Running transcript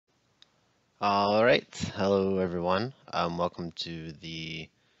All right, hello everyone. Welcome to the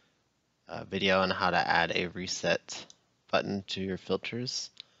video on how to add a reset button to your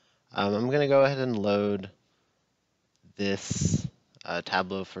filters. I'm going to go ahead and load this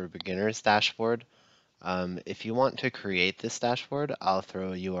Tableau for Beginners dashboard. If you want to create this dashboard, I'll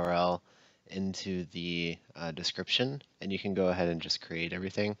throw a URL into the description, and you can go ahead and just create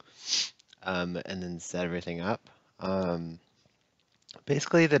everything and then set everything up.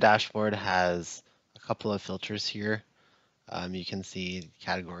 Basically, the dashboard has a couple of filters here. You can see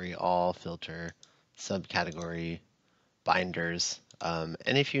category all, filter, subcategory, binders. And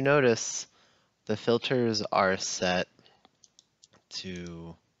if you notice, the filters are set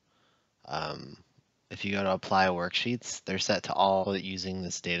to, if you go to apply worksheets, they're set to all using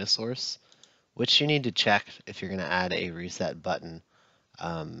this data source, which you need to check if you're going to add a reset button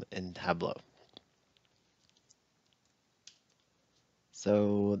in Tableau.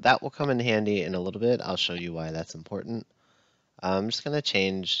 So that will come in handy in a little bit. I'll show you why that's important. I'm just going to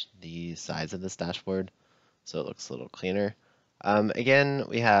change the size of this dashboard so it looks a little cleaner. Again,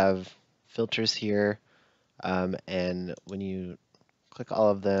 we have filters here, and when you click all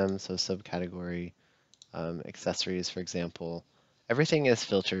of them, so subcategory, accessories, for example, everything is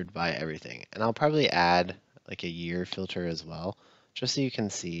filtered by everything. And I'll probably add like a year filter as well, just so you can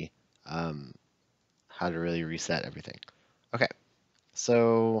see how to really reset everything. Okay,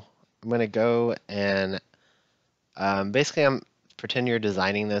 so I'm going to go and basically pretend you're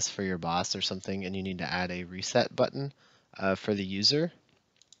designing this for your boss or something, and you need to add a reset button for the user.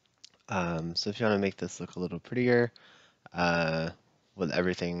 So if you want to make this look a little prettier, with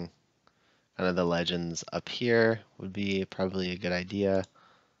everything, kind of the legends up here would be probably a good idea.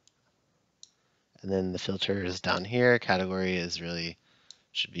 And then the filters down here, category is really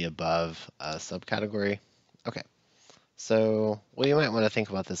should be above subcategory. Okay, so well, you might want to think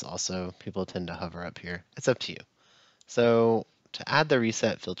about this also. People tend to hover up here. It's up to you. So to add the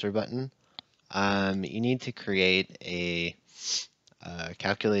reset filter button, you need to create a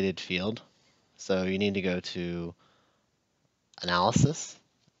calculated field. So you need to go to analysis,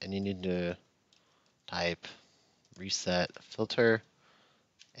 and you need to type reset filter,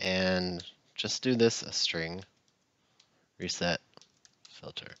 and just do this a string reset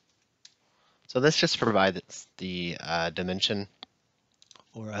filter. So this just provides the dimension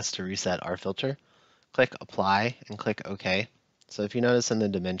for us to reset our filter. Click apply and click OK. So if you notice in the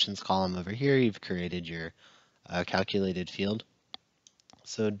dimensions column over here, you've created your calculated field.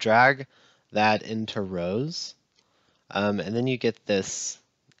 So drag that into rows, and then you get this.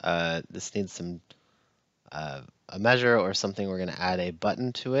 This needs some a measure or something. We're going to add a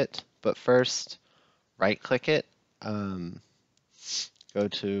button to it, but first, right-click it. Go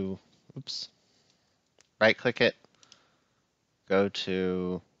to, oops, right-click it. Go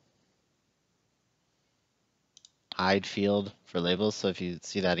to hide field for labels. So if you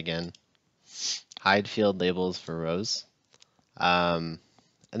see that again, hide field labels for rows. And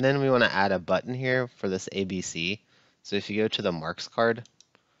then we want to add a button here for this ABC. So if you go to the marks card,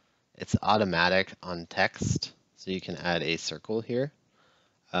 it's automatic on text. So you can add a circle here.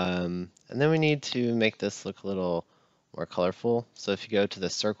 And then we need to make this look a little more colorful. So if you go to the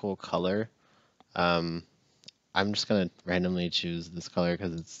circle color, I'm just going to randomly choose this color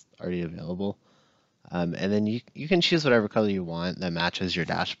because it's already available. And then you can choose whatever color you want that matches your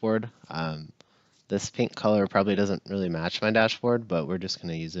dashboard. This pink color probably doesn't really match my dashboard, but we're just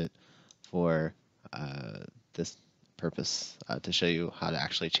going to use it for this purpose to show you how to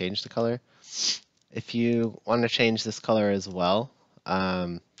actually change the color. If you want to change this color as well,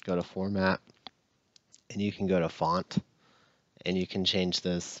 go to Format, and you can go to Font, and you can change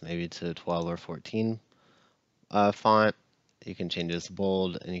this maybe to 12 or 14 font. You can change this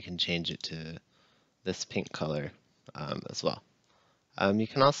bold, and you can change it to this pink color as well. You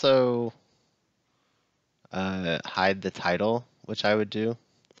can also hide the title, which I would do.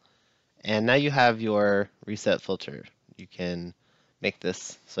 And now you have your reset filter. You can make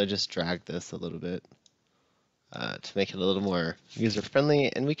this, so I just drag this a little bit to make it a little more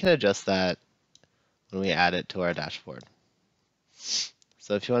user-friendly, and we can adjust that when we add it to our dashboard.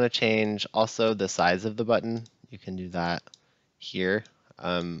 So if you want to change also the size of the button, you can do that here.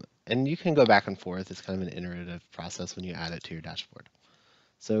 And you can go back and forth. It's kind of an iterative process when you add it to your dashboard.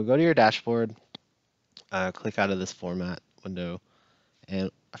 So go to your dashboard, click out of this format window,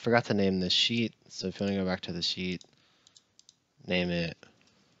 and I forgot to name this sheet. So if you want to go back to the sheet, name it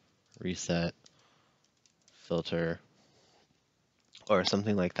reset filter or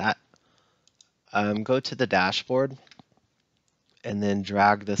something like that. Go to the dashboard and then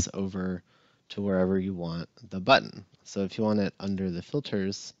drag this over to wherever you want the button. So if you want it under the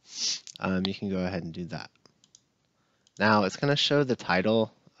filters, you can go ahead and do that. Now it's going to show the title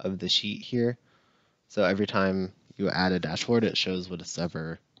of the sheet here. So every time you add a dashboard, it shows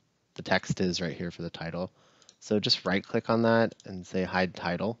whatever the text is right here for the title. So just right click on that and say hide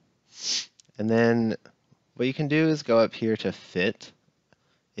title. And then what you can do is go up here to fit.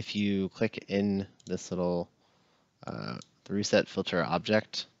 If you click in this little the reset filter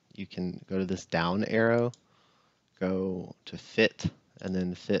object, you can go to this down arrow, go to fit, and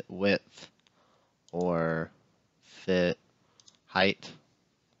then fit width or fit height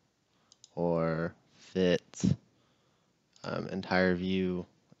or fit entire view.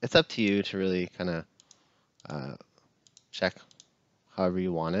 It's up to you to really kind of check however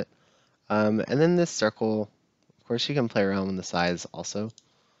you want it. And then this circle, of course, you can play around with the size also.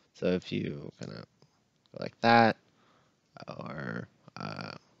 So if you kind of go like that, or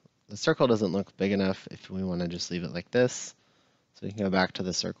the circle doesn't look big enough if we want to just leave it like this. So we can go back to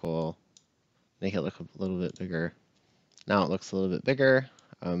the circle, make it look a little bit bigger. Now it looks a little bit bigger.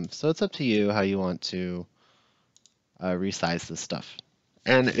 So it's up to you how you want to resize this stuff.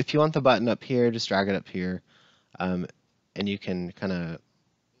 And if you want the button up here, just drag it up here, and you can kind of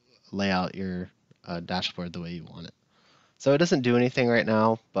lay out your dashboard the way you want it. So it doesn't do anything right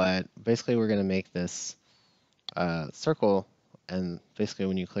now, but basically we're going to make this circle, and basically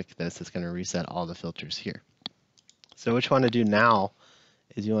when you click this, it's going to reset all the filters here. So what you want to do now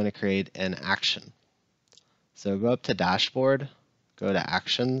is you want to create an action. So go up to dashboard, go to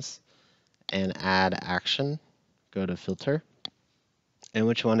actions, and add action. Go to filter. And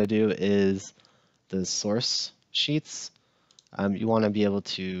what you want to do is the source sheets. You want to be able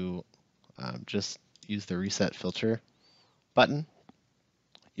to just use the reset filter button.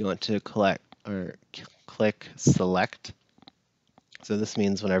 You want to click select. So this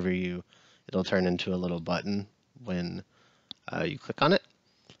means whenever it'll turn into a little button when you click on it.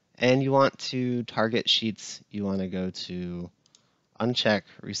 And you want to target sheets. You want to go to uncheck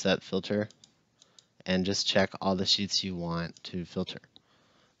reset filter and just check all the sheets you want to filter.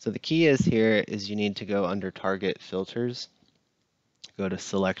 So the key is here is you need to go under target filters, go to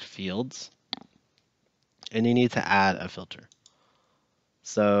select fields, and you need to add a filter.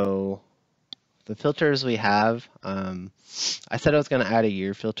 So the filters we have, I said I was going to add a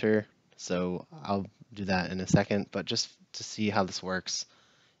year filter, so I'll do that in a second, but just to see how this works,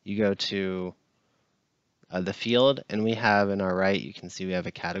 you go to the field, and we have in our right, you can see we have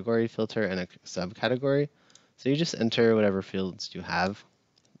a category filter and a subcategory. So you just enter whatever fields you have,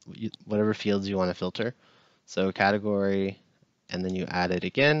 whatever fields you want to filter. So category, and then you add it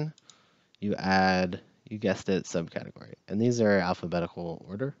again. You add, you guessed it, subcategory. And these are alphabetical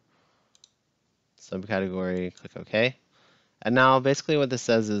order. Subcategory, click OK. And now basically what this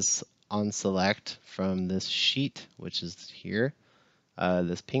says is on select from this sheet, which is here,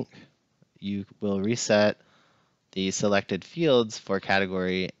 this pink, you will reset the selected fields for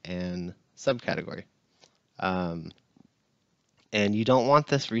category and subcategory. And you don't want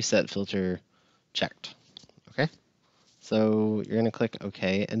this reset filter checked, okay? So you're gonna click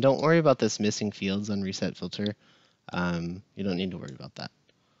OK, and don't worry about this missing fields on reset filter. You don't need to worry about that.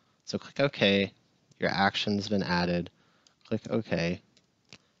 So click OK, your action's been added, click OK,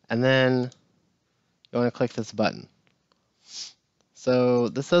 and then you wanna click this button. So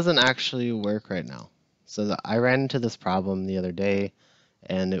this doesn't actually work right now. So I ran into this problem the other day,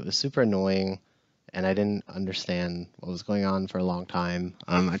 and it was super annoying, and I didn't understand what was going on for a long time.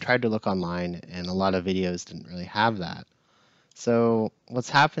 I tried to look online, and a lot of videos didn't really have that. So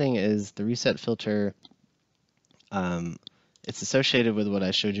what's happening is the reset filter, it's associated with what I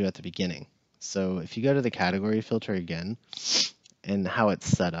showed you at the beginning. So if you go to the category filter again, and how it's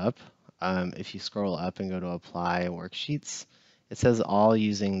set up, if you scroll up and go to apply worksheets, it says all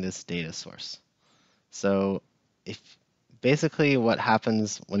using this data source. So basically what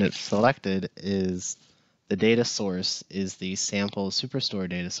happens when it's selected is the data source is the sample superstore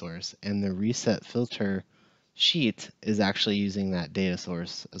data source, and the reset filter sheet is actually using that data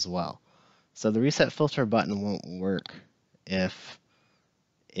source as well. So the reset filter button won't work if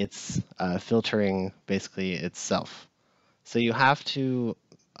it's filtering basically itself. So you have to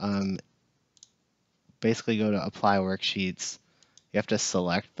basically go to apply worksheets. You have to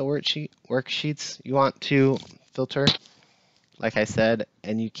select the worksheets you want to filter, like I said,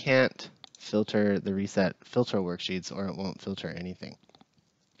 and you can't filter the reset filter worksheets or it won't filter anything.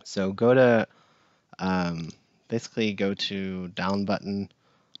 So go to, basically go to down button,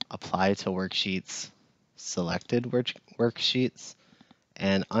 apply to worksheets, selected worksheets,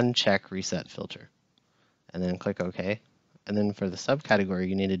 and uncheck reset filter. And then click OK. And then for the subcategory,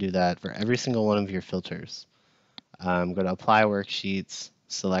 you need to do that for every single one of your filters. Go to Apply Worksheets,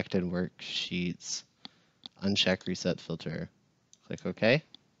 Selected Worksheets, uncheck Reset Filter, click OK.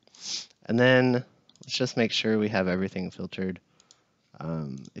 And then let's just make sure we have everything filtered.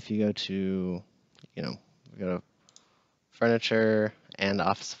 If you go to, go to Furniture and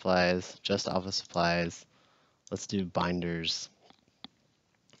Office Supplies, just Office Supplies, let's do Binders.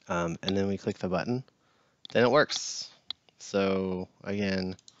 And then we click the button, then it works. So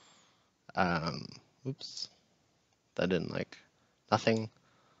again, oops, that didn't nothing.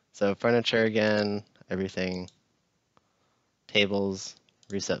 So furniture again, everything, tables,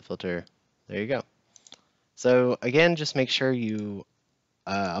 reset filter, there you go. So again, just make sure you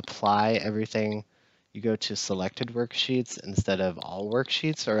apply everything. You go to selected worksheets instead of all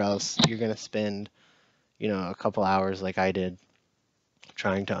worksheets, or else you're going to spend, a couple hours like I did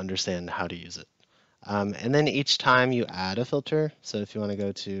trying to understand how to use it. And then each time you add a filter, so if you want to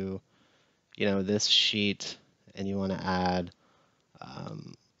go to, this sheet and you want to add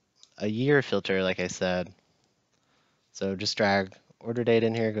a year filter, like I said, so just drag order date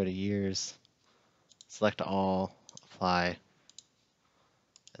in here, go to years, select all, apply,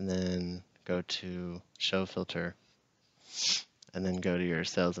 and then go to show filter, and then go to your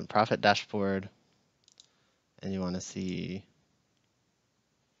sales and profit dashboard, and you want to see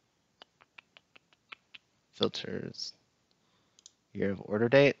filters, year of order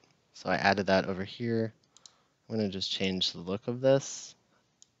date. So I added that over here. I'm going to just change the look of this.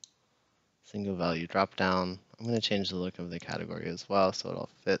 Single value drop down. I'm going to change the look of the category as well so it all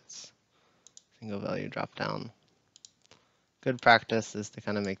fits. Single value drop down. Good practice is to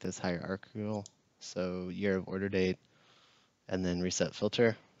kind of make this hierarchical. So year of order date and then reset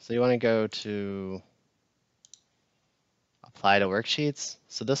filter. So you want to go to apply to worksheets.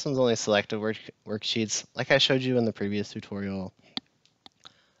 So this one's only selected worksheets. Like I showed you in the previous tutorial,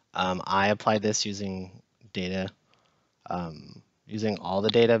 I applied this using data, using all the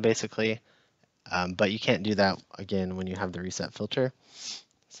data basically. But you can't do that again when you have the reset filter.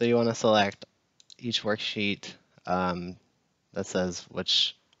 So you want to select each worksheet that says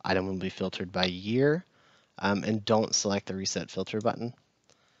which item will be filtered by year, and don't select the reset filter button.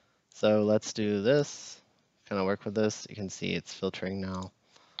 So let's do this, kind of work with this. You can see it's filtering now.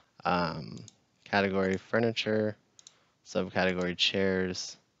 Category furniture, subcategory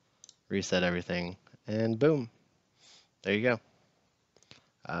chairs, reset everything, and boom, there you go.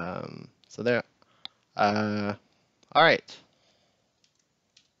 So there. All right.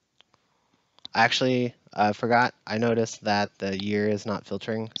 I actually forgot. I noticed that the year is not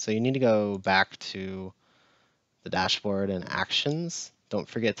filtering, so you need to go back to the dashboard and actions. Don't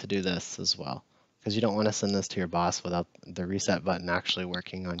forget to do this as well, because you don't want to send this to your boss without the reset button actually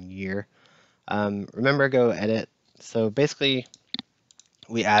working on year. Remember, go edit. So basically,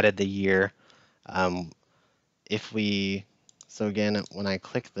 we added the year. So again, when I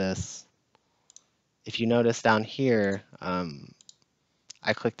click this, if you notice down here,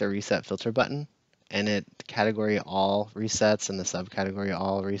 I click the reset filter button, and the category all resets and the subcategory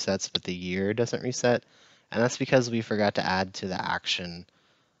all resets, but the year doesn't reset. And that's because we forgot to add to the action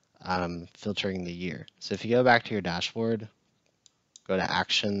filtering the year. So if you go back to your dashboard, go to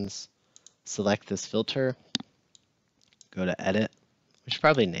actions, select this filter, go to edit. We should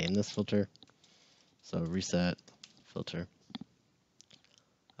probably name this filter. So reset filter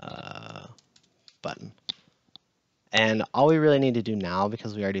button. And all we really need to do now,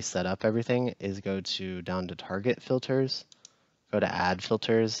 because we already set up everything, is go down to target filters, go to add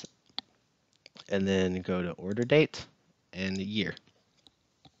filters, and then go to order date and year.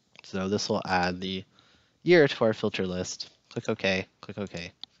 So this will add the year to our filter list. Click OK, click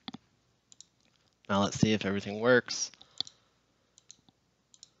OK. Now let's see if everything works.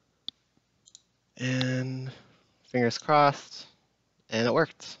 And fingers crossed, and it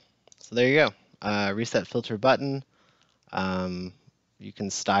worked. So there you go. Reset filter button. You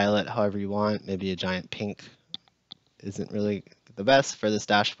can style it however you want. Maybe a giant pink isn't really the best for this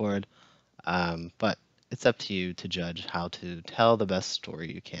dashboard, but it's up to you to judge how to tell the best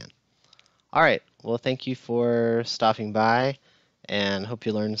story you can. All right, well, thank you for stopping by, and hope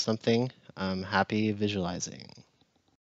you learned something. Happy visualizing.